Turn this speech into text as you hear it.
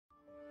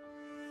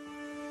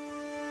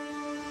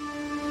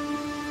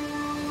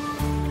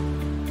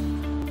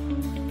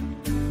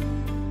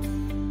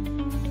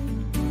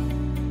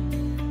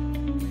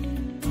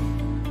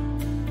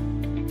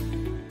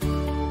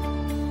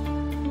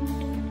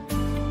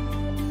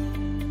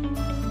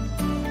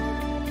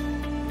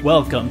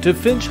Welcome to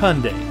Finch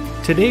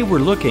Hyundai. Today we're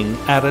looking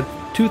at a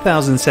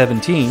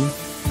 2017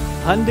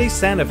 Hyundai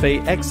Santa Fe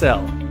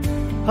XL.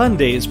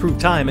 Hyundai has proved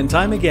time and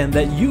time again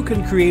that you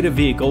can create a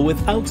vehicle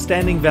with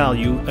outstanding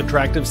value,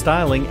 attractive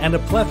styling, and a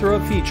plethora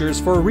of features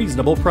for a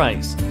reasonable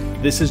price.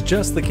 This is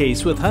just the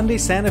case with Hyundai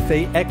Santa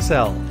Fe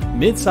XL,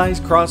 mid-size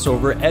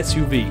crossover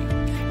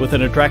SUV. With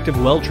an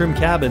attractive, well-trimmed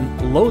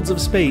cabin, loads of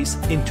space,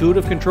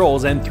 intuitive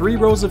controls, and 3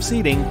 rows of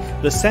seating,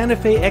 the Santa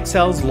Fe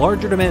XL's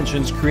larger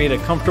dimensions create a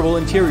comfortable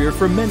interior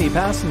for many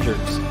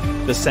passengers.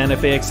 The Santa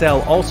Fe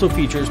XL also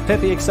features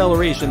peppy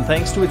acceleration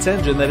thanks to its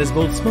engine that is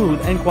both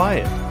smooth and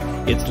quiet.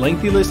 Its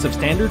lengthy list of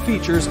standard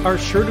features are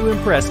sure to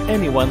impress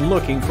anyone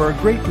looking for a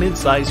great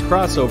mid-size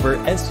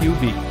crossover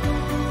SUV.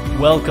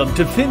 Welcome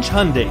to Finch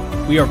Hyundai.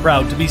 We are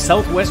proud to be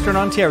Southwestern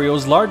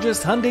Ontario's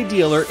largest Hyundai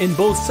dealer in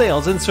both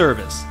sales and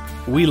service.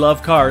 We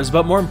love cars,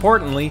 but more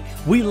importantly,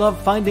 we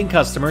love finding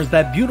customers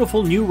that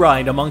beautiful new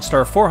ride amongst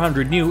our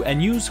 400 new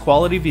and used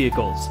quality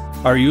vehicles.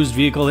 Our used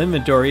vehicle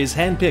inventory is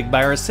handpicked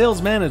by our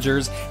sales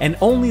managers, and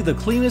only the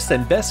cleanest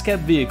and best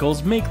kept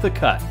vehicles make the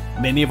cut.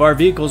 Many of our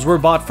vehicles were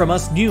bought from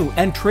us new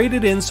and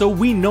traded in, so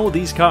we know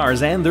these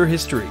cars and their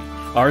history.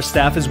 Our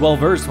staff is well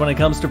versed when it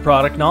comes to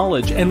product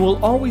knowledge and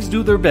will always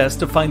do their best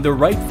to find the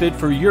right fit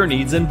for your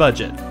needs and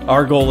budget.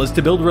 Our goal is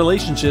to build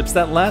relationships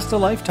that last a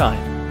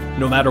lifetime.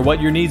 No matter what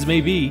your needs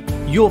may be,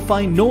 you'll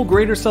find no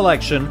greater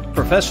selection,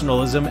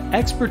 professionalism,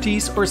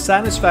 expertise, or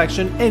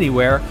satisfaction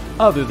anywhere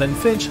other than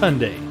Finch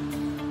Hyundai.